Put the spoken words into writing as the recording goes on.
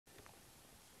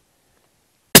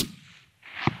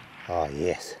Oh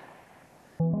yes.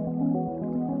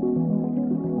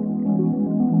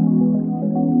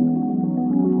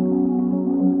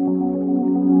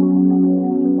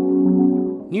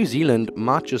 New Zealand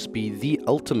might just be the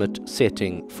ultimate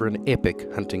setting for an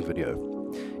epic hunting video.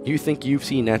 You think you've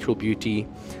seen natural beauty,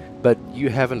 but you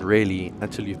haven't really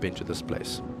until you've been to this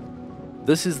place.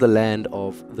 This is the land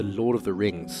of the Lord of the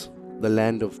Rings, the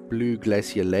land of blue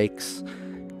glacier lakes,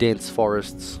 dense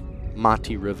forests,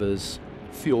 mighty rivers,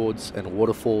 fjords and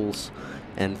waterfalls,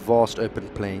 and vast open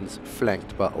plains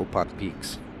flanked by alpine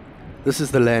peaks. This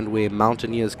is the land where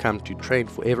mountaineers come to train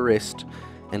for Everest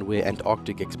and where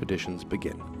Antarctic expeditions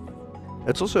begin.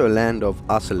 It's also a land of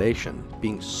isolation,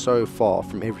 being so far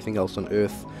from everything else on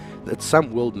Earth that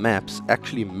some world maps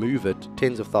actually move it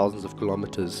tens of thousands of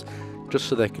kilometers just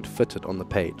so they could fit it on the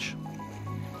page.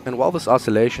 And while this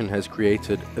isolation has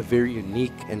created a very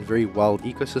unique and very wild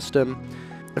ecosystem,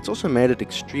 it's also made it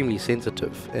extremely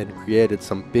sensitive and created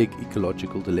some big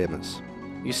ecological dilemmas.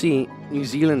 You see, New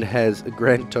Zealand has a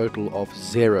grand total of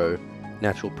 0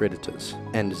 natural predators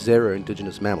and 0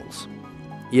 indigenous mammals.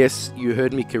 Yes, you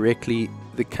heard me correctly,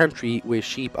 the country where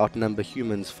sheep outnumber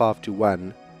humans 5 to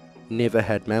 1 never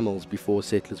had mammals before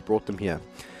settlers brought them here.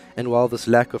 And while this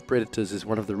lack of predators is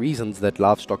one of the reasons that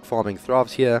livestock farming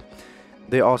thrives here,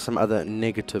 there are some other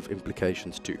negative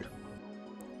implications too.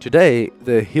 Today,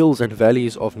 the hills and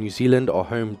valleys of New Zealand are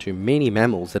home to many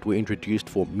mammals that were introduced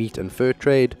for meat and fur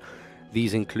trade.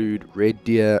 These include red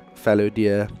deer, fallow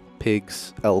deer,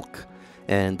 pigs, elk,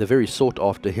 and the very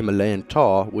sought-after Himalayan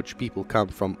tahr, which people come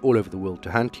from all over the world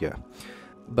to hunt here.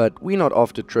 But we're not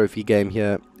after trophy game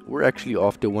here, we're actually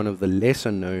after one of the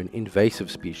lesser-known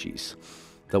invasive species,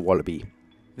 the wallaby.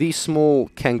 These small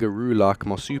kangaroo-like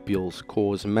marsupials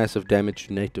cause massive damage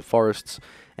to native forests,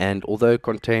 and although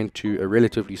contained to a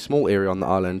relatively small area on the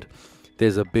island,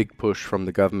 there's a big push from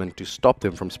the government to stop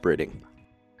them from spreading.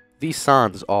 These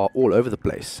signs are all over the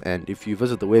place, and if you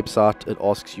visit the website, it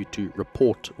asks you to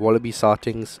report wallaby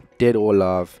sightings, dead or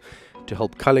alive, to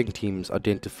help culling teams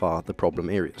identify the problem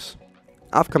areas.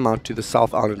 I've come out to the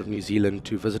South Island of New Zealand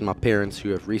to visit my parents who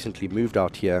have recently moved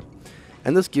out here,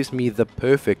 and this gives me the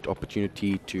perfect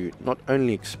opportunity to not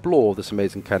only explore this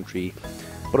amazing country,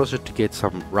 but also to get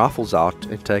some rifles out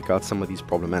and take out some of these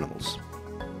problem animals.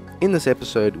 In this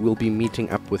episode, we'll be meeting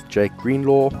up with Jake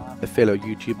Greenlaw, a fellow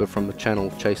YouTuber from the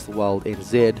channel Chase the Wild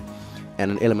NZ, and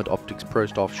an Element Optics Pro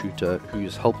Staff shooter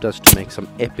who's helped us to make some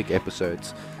epic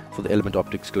episodes for the Element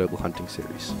Optics Global Hunting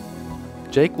Series.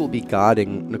 Jake will be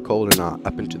guiding Nicole and I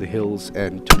up into the hills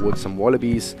and towards some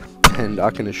wallabies, and I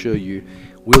can assure you,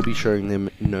 we'll be showing them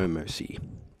no mercy.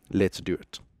 Let's do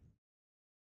it.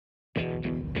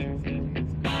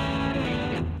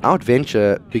 Our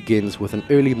adventure begins with an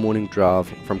early morning drive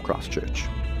from Christchurch.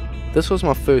 This was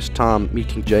my first time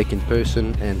meeting Jake in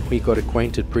person, and we got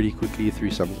acquainted pretty quickly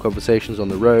through some conversations on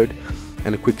the road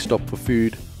and a quick stop for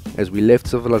food as we left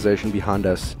civilization behind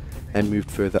us and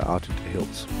moved further out into the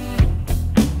hills.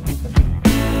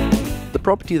 The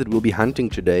property that we'll be hunting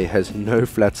today has no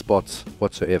flat spots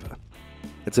whatsoever.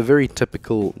 It's a very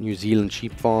typical New Zealand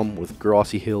sheep farm with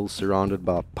grassy hills surrounded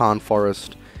by pine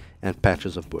forest and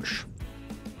patches of bush.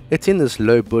 It's in this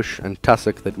low bush and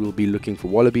tussock that we'll be looking for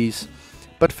wallabies,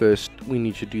 but first we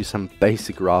need to do some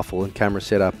basic rifle and camera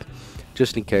setup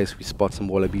just in case we spot some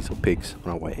wallabies or pigs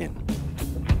on our way in.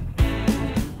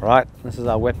 Right, this is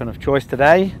our weapon of choice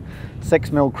today.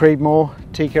 6mm Creedmoor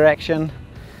Tikka action,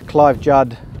 Clive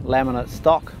Judd laminate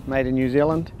stock made in New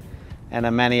Zealand, and a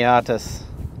Maniatis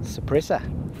suppressor.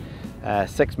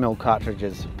 6mm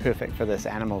cartridges, perfect for this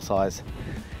animal size.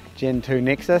 Gen 2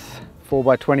 Nexus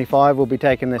 4x25. We'll be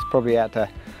taking this probably out to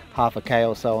half a K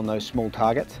or so on those small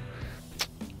targets.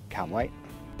 Can't wait.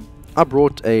 I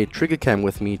brought a trigger cam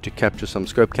with me to capture some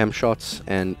scope cam shots,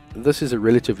 and this is a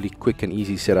relatively quick and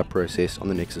easy setup process on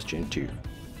the Nexus Gen 2.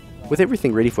 With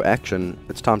everything ready for action,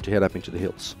 it's time to head up into the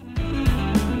hills.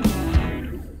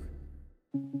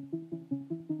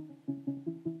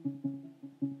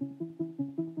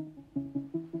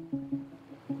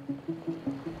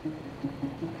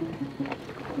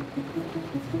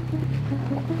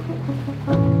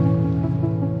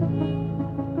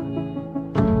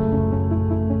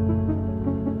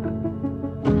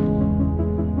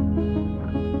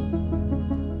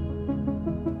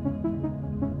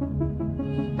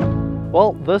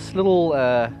 Well, this little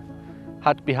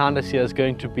hut behind us here is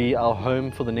going to be our home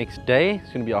for the next day.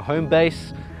 It's going to be our home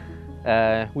base.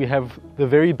 We have the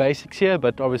very basics here,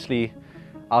 but obviously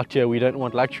out here we don't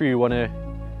want luxury. We want to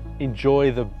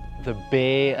enjoy the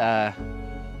bare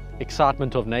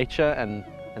excitement of nature and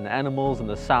the animals and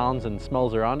the sounds and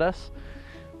smells around us.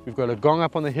 We've got a gong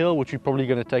up on the hill, which we're probably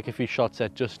going to take a few shots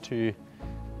at just to,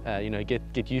 you know,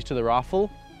 get used to the rifle.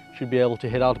 Should be able to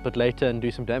head out a bit later and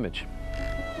do some damage.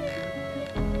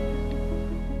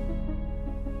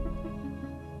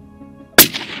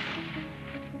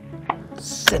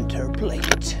 Center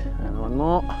plate. And one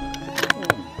more.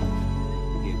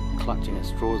 You're clutching at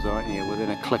straws, aren't you? Within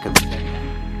a click of the finger.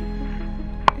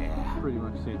 Yeah. Pretty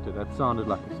much center. That sounded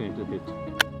like a center hit.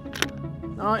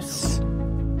 Nice.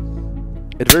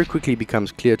 It very quickly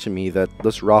becomes clear to me that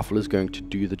this rifle is going to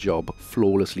do the job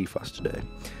flawlessly for us today.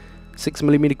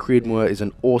 6mm Creedmoor is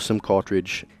an awesome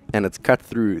cartridge, and it's cut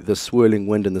through the swirling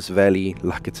wind in this valley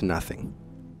like it's nothing.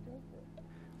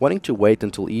 Wanting to wait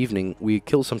until evening, we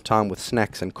kill some time with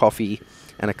snacks and coffee,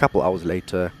 and a couple hours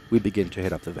later, we begin to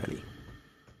head up the valley.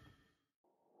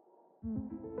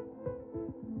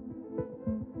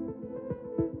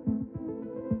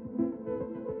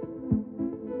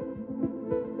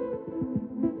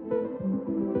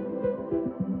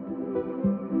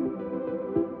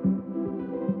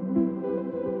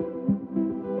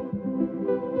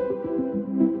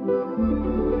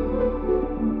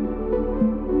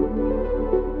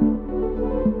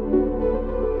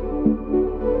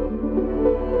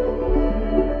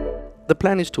 The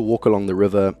plan is to walk along the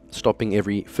river, stopping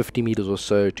every 50 meters or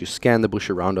so to scan the bush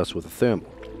around us with a thermal.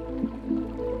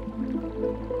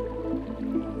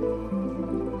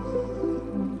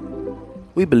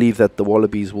 We believe that the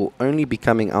wallabies will only be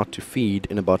coming out to feed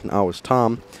in about an hour's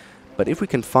time, but if we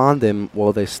can find them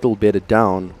while they're still bedded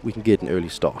down, we can get an early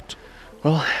start.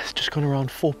 Well, it's just gone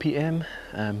around 4 p.m,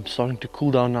 starting to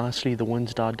cool down nicely, the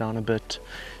wind's died down a bit.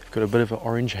 We've got a bit of an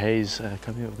orange haze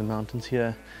coming over the mountains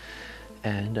here,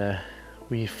 and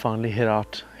we finally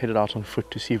headed out on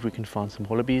foot to see if we can find some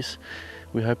wallabies.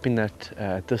 We're hoping that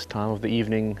at this time of the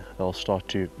evening they'll start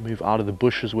to move out of the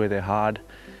bushes where they hide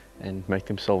and make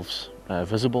themselves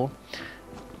visible.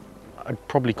 I'd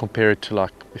probably compare it to,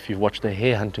 like, if you've watched the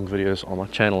hare hunting videos on my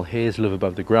channel. Hares live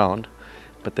above the ground,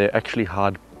 but they actually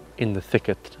hide in the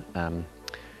thicket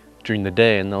during the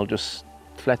day, and they'll just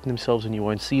flatten themselves and you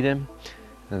won't see them,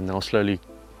 and they'll slowly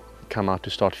come out to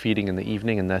start feeding in the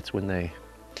evening, and that's when they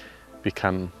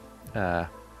become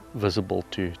visible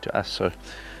to us. So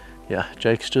yeah,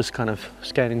 Jake's just kind of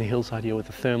scanning the hillside here with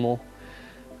the thermal.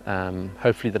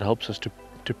 Hopefully that helps us to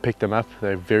pick them up.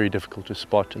 They're very difficult to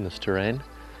spot in this terrain,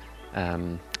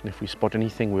 and if we spot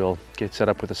anything, we'll get set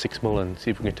up with a 6mm and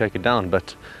see if we can take it down.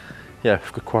 But yeah,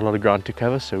 we've got quite a lot of ground to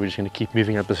cover, so we're just going to keep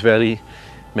moving up this valley,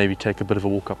 maybe take a bit of a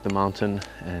walk up the mountain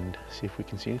and see if we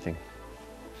can see anything.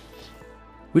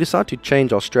 We decide to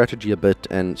change our strategy a bit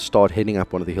and start heading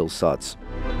up one of the hillsides.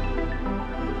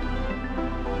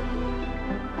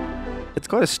 It's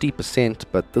quite a steep ascent,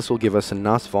 but this will give us a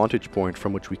nice vantage point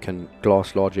from which we can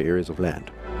glass larger areas of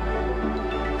land.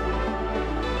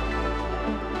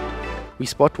 We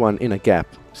spot one in a gap,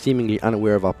 seemingly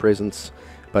unaware of our presence,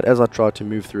 but as I try to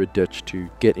move through a ditch to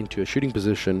get into a shooting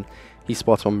position, he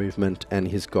spots our movement and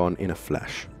he's gone in a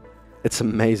flash. It's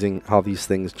amazing how these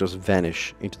things just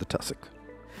vanish into the tussock.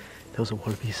 There was a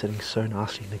wallaby sitting so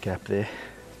nicely in the gap there,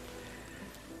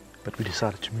 but we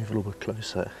decided to move a little bit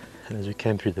closer, and as we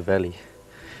came through the valley,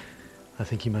 I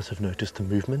think he must have noticed the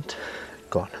movement.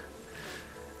 Gone.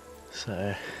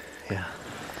 So yeah,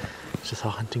 it's just how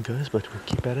hunting goes, but we'll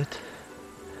keep at it.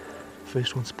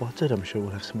 First one spotted, I'm sure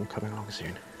we'll have some more coming along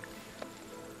soon.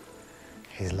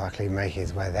 He's likely making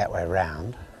his way that way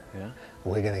round. Yeah.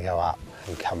 We're going to go up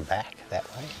and come back that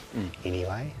way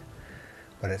anyway.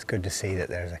 But it's good to see that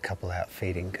there's a couple out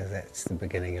feeding, because that's the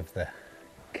beginning of the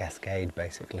cascade,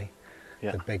 basically.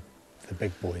 Yeah. The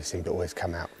big boys seem to always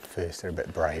come out first. They're a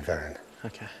bit braver, and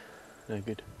Okay. No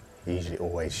good. usually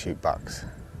always shoot bucks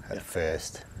at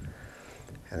first,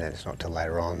 and then it's not till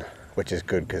later on, which is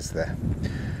good because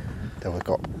they've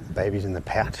got babies in the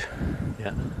pouch.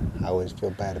 Yeah. I always feel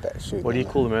bad about shooting. What do you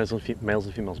call the males and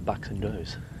females? Bucks and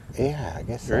does? Yeah, I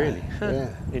guess so. Really?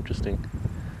 Yeah. Interesting.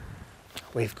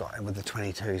 We've got, with the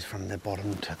 22s from the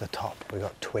bottom to the top, we've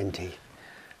got 20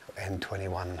 and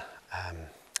 21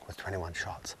 with 21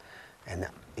 shots. And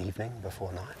that evening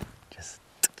before night, just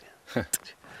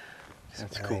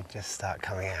That's cool. They just start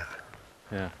coming out.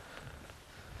 Yeah.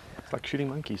 It's like shooting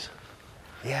monkeys.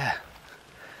 Yeah.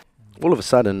 All of a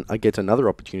sudden, I get another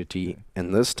opportunity,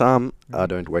 and this time, I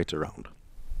don't wait around.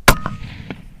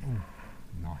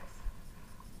 Nice.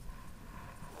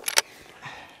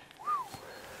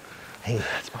 Hey,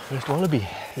 That's my first wallaby.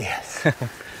 yes.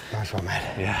 Nice one, mate.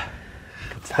 Yeah.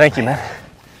 Good stuff, Thank you, mate. man.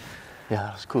 Yeah,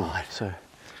 that was cool. So,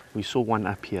 we saw one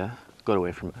up here, got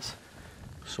away from us.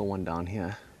 Saw one down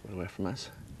here, got away from us.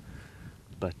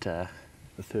 But the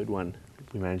third one,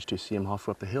 we managed to see him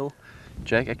halfway up the hill.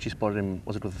 Jake actually spotted him,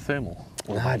 was it with a thermal?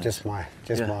 No, just my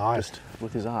eyes. Just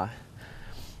with his eye.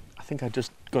 I think I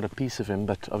just got a piece of him,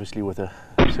 but obviously with a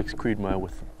 6 Creedmoor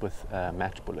with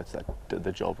match bullets that did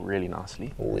the job really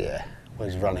nicely. Oh yeah, well,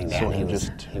 he's running down. Saw him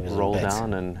just roll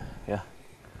down, and yeah,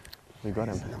 we got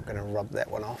him. He's not going to rub that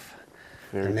one off.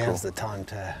 Very and now's cool. the time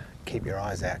to keep your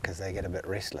eyes out because they get a bit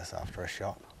restless after a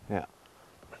shot. Yeah.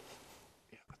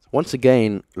 Once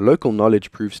again, local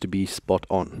knowledge proves to be spot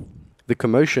on. The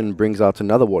commotion brings out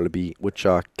another wallaby, which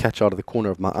I catch out of the corner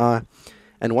of my eye,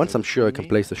 and once I'm sure I can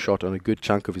place a shot on a good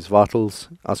chunk of his vitals,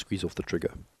 I squeeze off the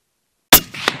trigger.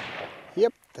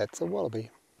 Yep, that's a wallaby.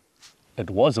 It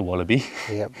was a wallaby.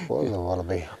 Yep, was a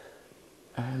wallaby.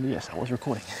 And yes, I was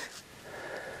recording.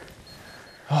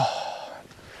 Oh,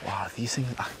 wow, these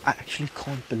things, I actually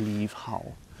can't believe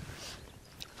how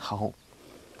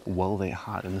well they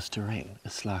hide in this terrain.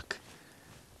 It's like,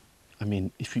 I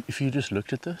mean, if you just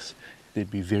looked at this, there'd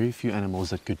be very few animals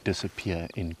that could disappear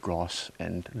in grass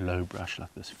and low brush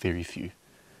like this, very few.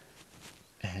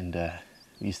 And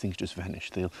these things just vanish.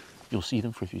 You'll see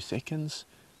them for a few seconds,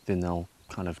 then they'll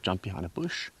kind of jump behind a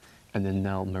bush, and then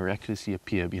they'll miraculously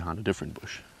appear behind a different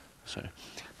bush. So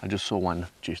I just saw one,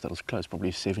 geez, that was close,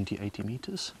 probably 70, 80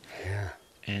 meters. Yeah.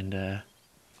 And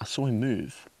I saw him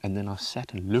move, and then I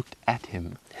sat and looked at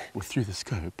him through the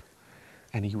scope,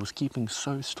 and he was keeping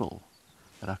so still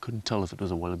that I couldn't tell if it was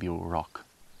a wallaby or a rock.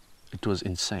 It was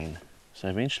insane. So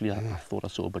eventually I thought I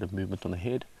saw a bit of movement on the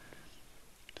head,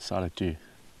 decided to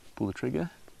pull the trigger,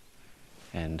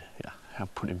 and yeah, I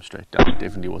put him straight down. It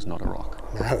definitely was not a rock.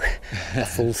 No, a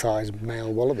full-size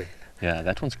male wallaby. Yeah,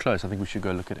 that one's close. I think we should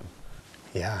go look at him.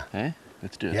 Yeah. Eh?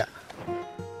 Let's do it. Yeah.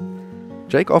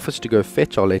 Jake offers to go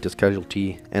fetch our latest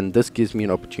casualty, and this gives me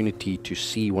an opportunity to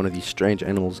see one of these strange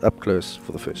animals up close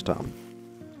for the first time.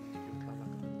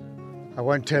 I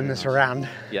won't turn this around.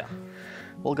 Yeah.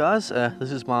 Well guys,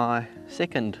 this is my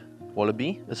second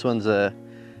wallaby. This one's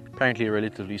apparently a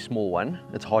relatively small one.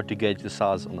 It's hard to gauge the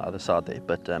size on the other side there,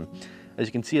 but as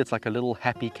you can see, it's like a little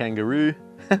happy kangaroo.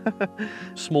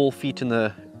 Small feet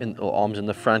or arms in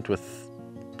the front with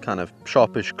kind of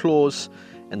sharpish claws,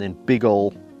 and then big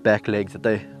old back legs that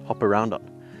they hop around on.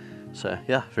 So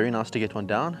yeah, very nice to get one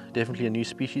down. Definitely a new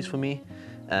species for me.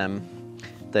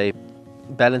 They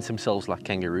balance themselves like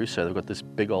kangaroos, so they've got this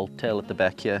big old tail at the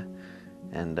back here,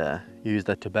 and use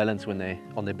that to balance when they're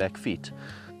on their back feet.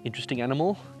 Interesting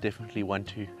animal, definitely one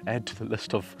to add to the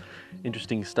list of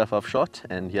interesting stuff I've shot.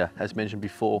 And yeah, as mentioned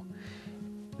before,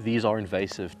 these are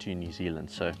invasive to New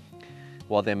Zealand, so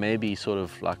while they may be sort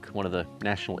of like one of the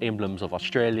national emblems of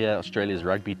Australia's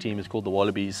rugby team is called the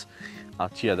Wallabies,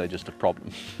 out here they're just a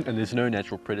problem. And there's no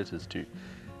natural predators to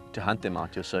hunt them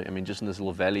out here. So I mean, just in this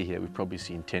little valley here, we've probably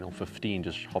seen 10 or 15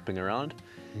 just hopping around.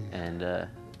 And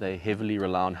they heavily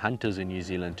rely on hunters in New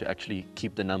Zealand to actually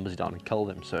keep the numbers down and kill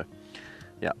them. So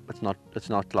yeah, it's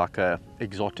not like a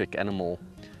exotic animal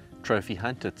trophy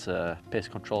hunt, it's a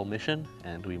pest control mission,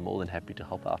 and we're more than happy to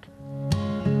help out.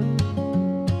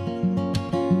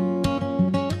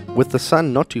 With the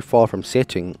sun not too far from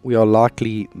setting, we are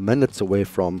likely minutes away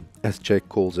from, as Jake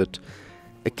calls it,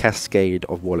 a cascade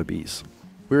of wallabies.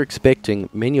 We're expecting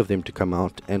many of them to come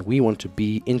out, and we want to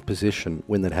be in position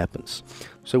when that happens.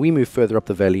 So we move further up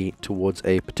the valley towards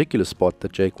a particular spot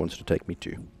that Jake wants to take me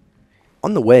to.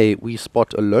 On the way, we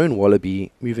spot a lone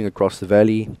wallaby moving across the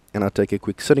valley, and I take a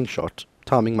quick sitting shot,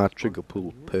 timing my trigger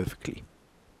pull perfectly.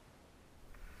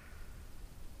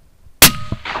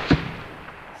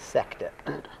 Sacked it.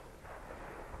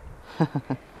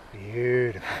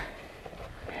 Beautiful.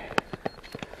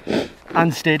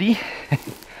 Unsteady.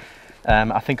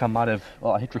 I think I might have,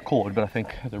 well, I hit record, but I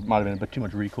think there might have been a bit too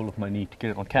much recoil of my knee to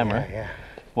get it on camera. Yeah.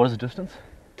 What is the distance?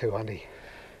 200.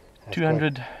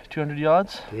 200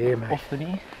 yards? Yeah, mate. Off the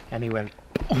knee? And he went,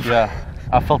 Yeah,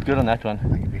 I felt good on that one.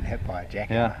 like he'd been hit by a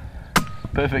jacket. Yeah,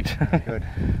 perfect. Good.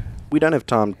 We don't have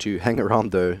time to hang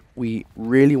around though. We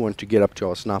really want to get up to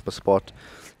our sniper spot,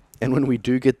 and when we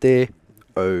do get there,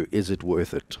 oh, is it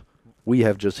worth it? We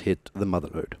have just hit the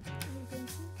Motherload.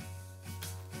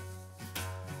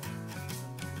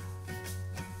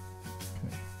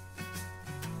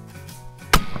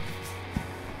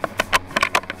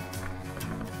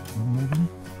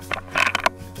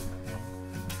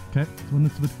 Okay, so one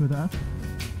that's a bit further up.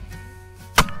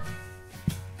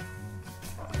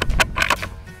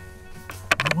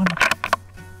 One.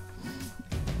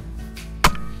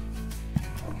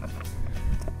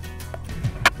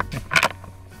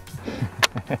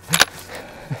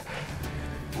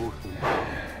 Awesome.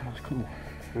 That was cool.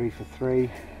 3 for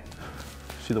 3.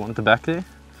 See the one at the back there?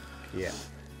 Yeah.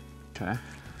 Okay.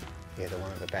 Yeah, the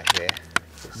one at the back there.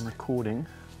 I'm recording.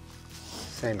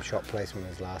 Same shot placement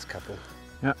as last couple.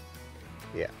 Yeah.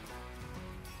 Yeah.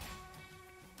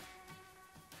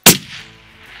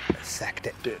 Sacked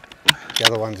it. Dead. The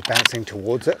other one's bouncing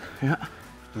towards it. Yeah.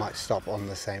 Might stop on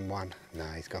the same one. No,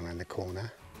 he's gone around the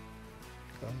corner.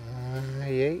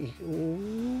 Yeah,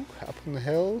 ooh, up on the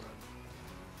hill.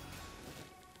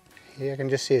 Yeah, I can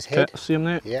just see his head. Okay, see him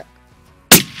there? Yeah.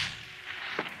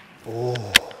 Oh,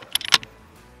 I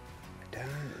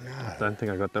don't know. I don't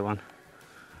think I got that one.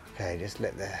 Okay, just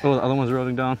let the Oh, the other one's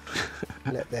rolling down.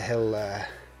 let the hill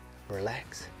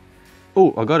relax.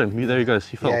 Oh, I got him. There he goes.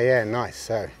 He fell. Yeah, yeah, nice.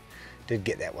 So, did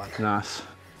get that one. Nice.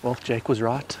 Well, Jake was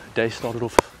right. Day started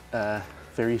off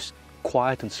very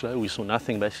quiet and slow. We saw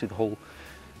nothing basically the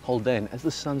whole day, and as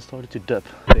the sun started to dip,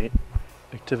 the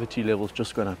activity levels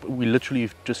just gone up. We literally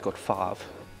just got 5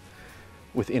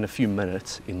 within a few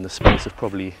minutes in the space of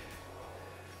probably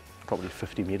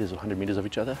 50 meters or 100 meters of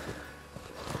each other.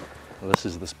 Well, this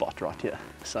is the spot right here.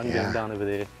 Sun going down over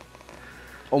there.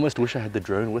 Almost wish I had the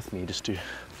drone with me just to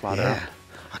fly it around.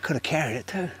 I could have carried it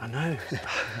too. I know.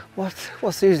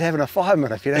 What's the use of having a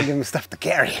fireman if you don't give them stuff to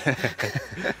carry?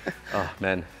 Oh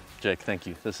man, Jake, thank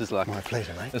you. This is like My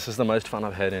pleasure, mate. This is the most fun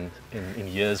I've had in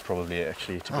years, probably,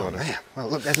 actually, to be honest. Man. Well,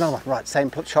 look, there's another one. Right,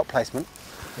 same shot placement.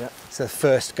 Yeah. So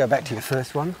first, go back to your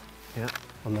first one. Yeah.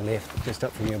 On the left, just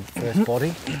up from your first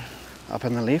body. Up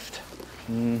on the left.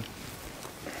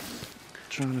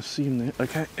 Trying to see him there.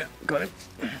 Okay, yeah, got him.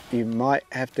 You might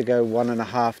have to go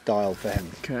 1.5 dial for him.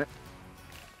 Okay.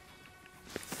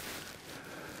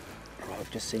 Right, I've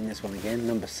just seen this one again,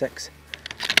 number 6.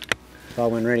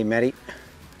 Dial when ready, Matty.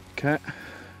 Okay.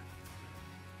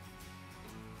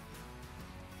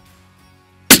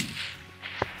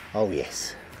 Oh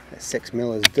yes, that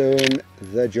 6mm is doing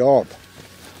the job.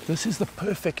 This is the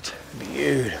perfect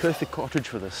Beautiful. cartridge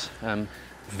for this.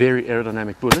 Very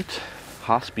aerodynamic bullet,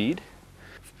 high speed,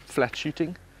 flat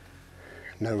shooting,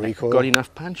 No recoil. got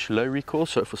enough punch, low recoil,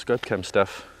 so for scope cam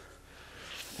stuff,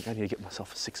 I think I need to get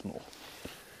myself a 6mm.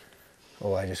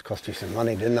 Oh, I just cost you some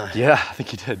money, didn't I? Yeah, I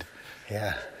think you did.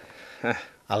 Yeah.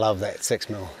 I love that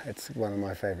 6mm. It's one of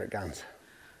my favourite guns.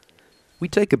 We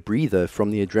take a breather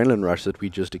from the adrenaline rush that we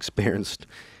just experienced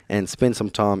and spend some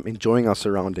time enjoying our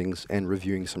surroundings and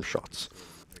reviewing some shots.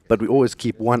 But we always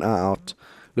keep one eye out,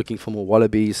 looking for more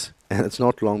wallabies, and it's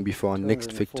not long before our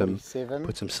next victim 247.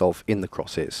 puts himself in the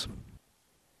crosshairs.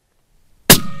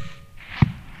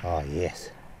 Oh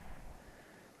yes.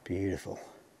 Beautiful.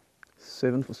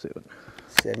 7 for 7.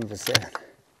 7 for 7.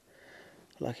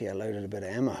 Lucky I loaded a bit of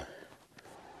ammo.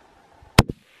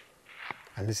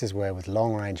 And this is where with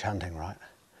long range hunting, right,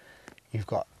 you've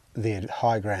got the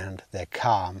high ground, they're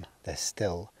calm, they're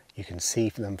still, you can see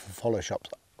them for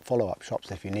follow-up shots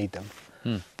if you need them.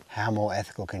 How more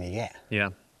ethical can you get? Yeah,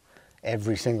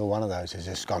 Every single one of those has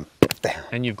just gone down.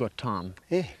 and you've got time.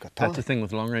 Yeah, you've got time. That's the thing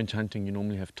with long range hunting, you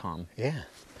normally have time. Yeah.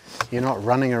 You're not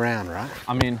running around, right?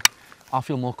 I mean, I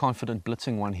feel more confident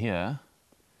blitzing one here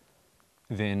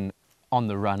than on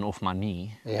the run off my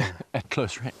knee Yeah. at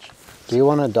close range. Do you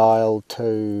want to dial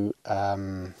to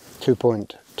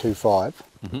 2.25?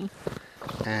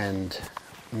 And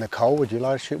Nicole, would you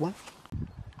like to shoot one?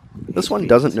 This one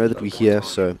doesn't know that we're here,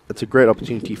 so it's a great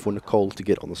opportunity for Nicole to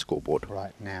get on the scoreboard.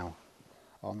 Right now,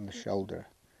 on the shoulder.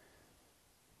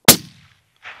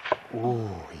 Ooh,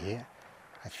 yeah.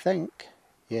 I think,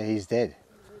 yeah, he's dead.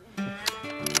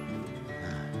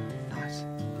 Nice.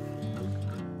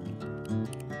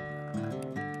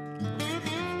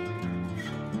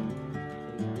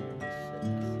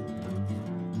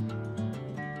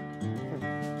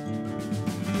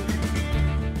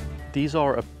 These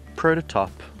are a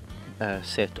prototype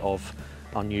set of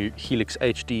our new Helix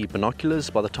HD binoculars.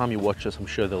 By the time you watch this, I'm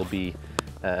sure they'll be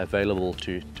available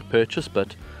to purchase,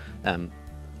 but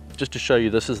just to show you,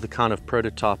 this is the kind of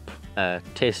prototype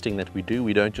testing that we do.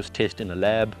 We don't just test in a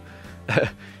lab.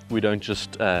 We don't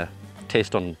just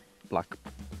test on like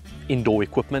indoor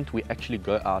equipment. We actually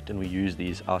go out and we use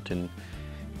these out in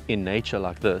nature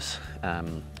like this,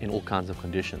 in all kinds of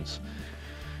conditions.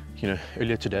 You know,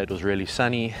 earlier today it was really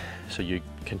sunny, so you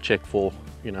can check for,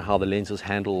 you know, how the lenses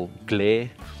handle glare.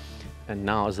 And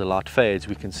now as the light fades,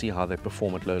 we can see how they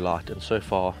perform at low light. And so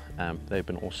far, they've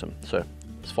been awesome. So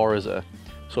as far as a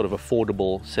sort of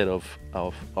affordable set of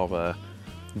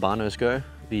binos go,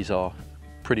 these are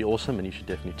pretty awesome, and you should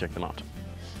definitely check them out.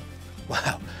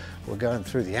 Wow, we're going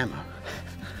through the ammo.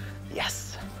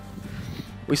 Yes.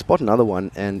 We spot another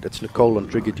one, and it's Nicole on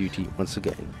trigger duty once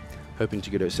again, hoping to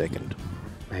get her second.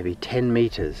 Maybe 10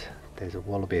 meters, there's a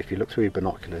wallaby. If you look through your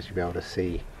binoculars, you'll be able to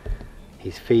see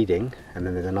he's feeding, and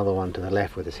then there's another one to the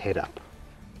left with his head up.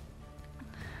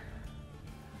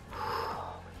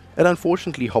 It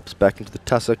unfortunately hops back into the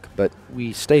tussock, but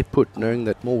we stay put knowing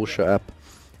that more will show up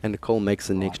and Nicole makes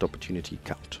the next opportunity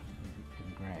count.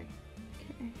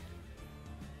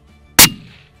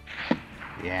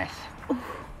 Yes. Oh,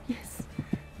 yes.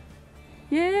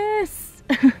 Yes!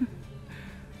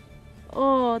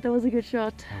 Oh, that was a good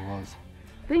shot. It was.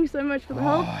 Thanks so much for the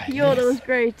help. Yo, yes. That was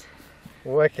great.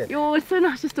 Wicked. Yo, it's so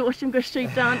nice just to watch him go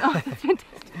straight down. Oh, that's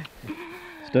fantastic.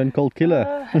 Stone cold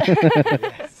killer.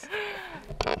 Yes.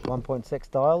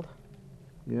 1.6 dialed.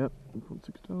 Yep,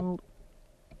 1.6 dialed.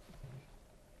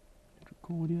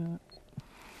 Record yet.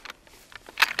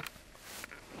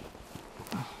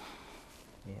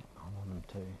 Yeah, I'm on them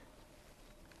too.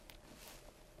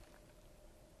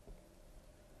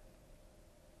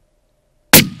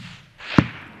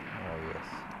 Oh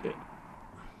yes.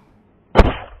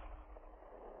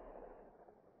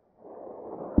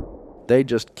 They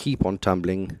just keep on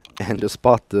tumbling, and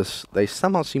despite this, they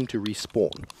somehow seem to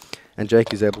respawn, and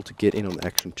Jake is able to get in on the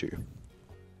action too.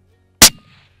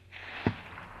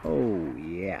 Oh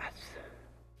yes.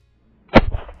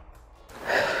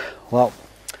 Well,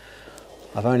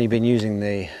 I've only been using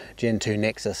the Gen 2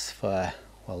 Nexus for,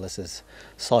 well, this is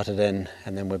sighted in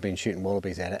and then we've been shooting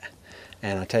wallabies at it,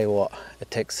 and I tell you what,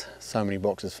 it ticks so many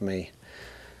boxes for me.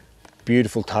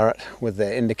 Beautiful turret with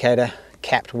the indicator,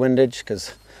 capped windage,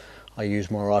 because I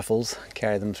use my rifles,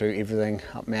 carry them through everything,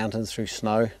 up mountains, through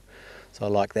snow, so I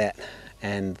like that.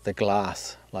 And the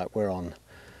glass, like we're on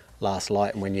last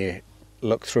light, and when you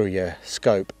look through your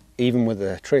scope, even with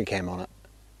the trigger cam on it,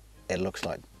 it looks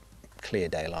like clear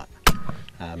daylight.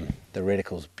 The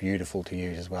reticle's beautiful to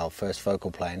use as well, first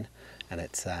focal plane, and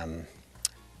it's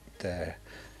the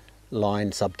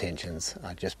line subtensions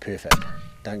are just perfect.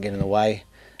 Don't get in the way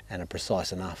and are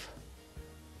precise enough.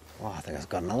 Oh, I think I've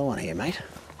got another one here, mate.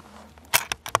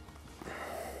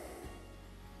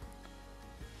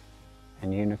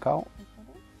 And you, Nicole?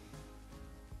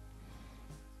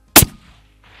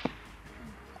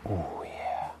 Oh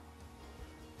yeah.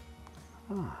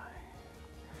 Oh,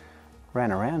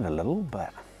 ran around a little,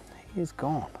 but he's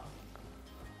gone.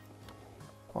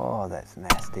 Oh, that's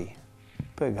nasty.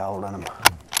 Big hole in him.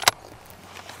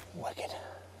 Wicked.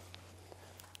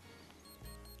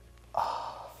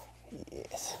 Oh,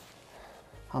 yes.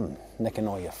 I'm nicking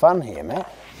all your fun here, mate.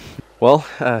 Well,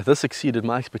 this exceeded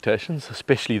my expectations,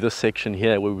 especially this section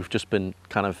here where we've just been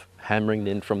kind of hammering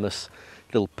in from this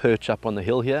little perch up on the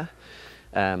hill here.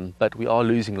 But we are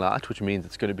losing light, which means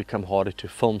it's going to become harder to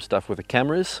film stuff with the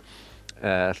cameras.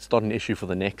 It's not an issue for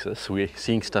the Nexus. We're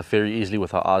seeing stuff very easily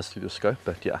with our eyes through the scope,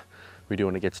 but yeah, we do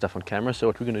want to get stuff on camera. So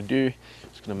what we're going to do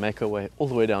is going to make our way all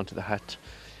the way down to the hut.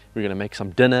 We're going to make some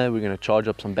dinner, we're going to charge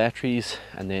up some batteries,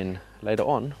 and then later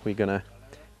on we're going to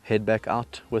head back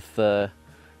out with the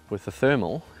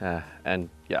thermal, and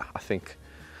yeah, I think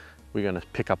we're going to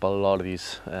pick up a lot of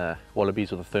these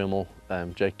wallabies with a thermal.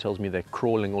 Jake tells me they're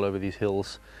crawling all over these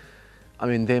hills. I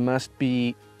mean, there must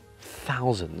be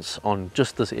thousands on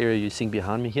just this area you're seeing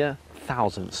behind me here.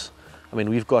 Thousands. I mean,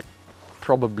 we've got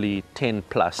probably 10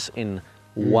 plus in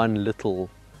one little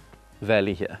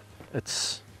valley here.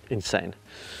 It's insane.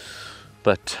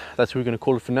 But that's what we're going to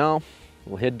call it for now.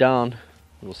 We'll head down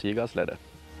and we'll see you guys later.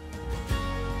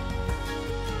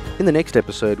 In the next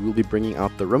episode, we'll be bringing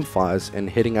out the rimfires and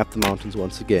heading up the mountains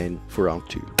once again for round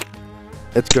 2.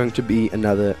 It's going to be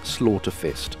another slaughter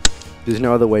fest. There's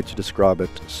no other way to describe it,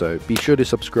 so be sure to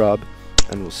subscribe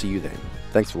and we'll see you then.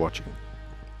 Thanks for watching.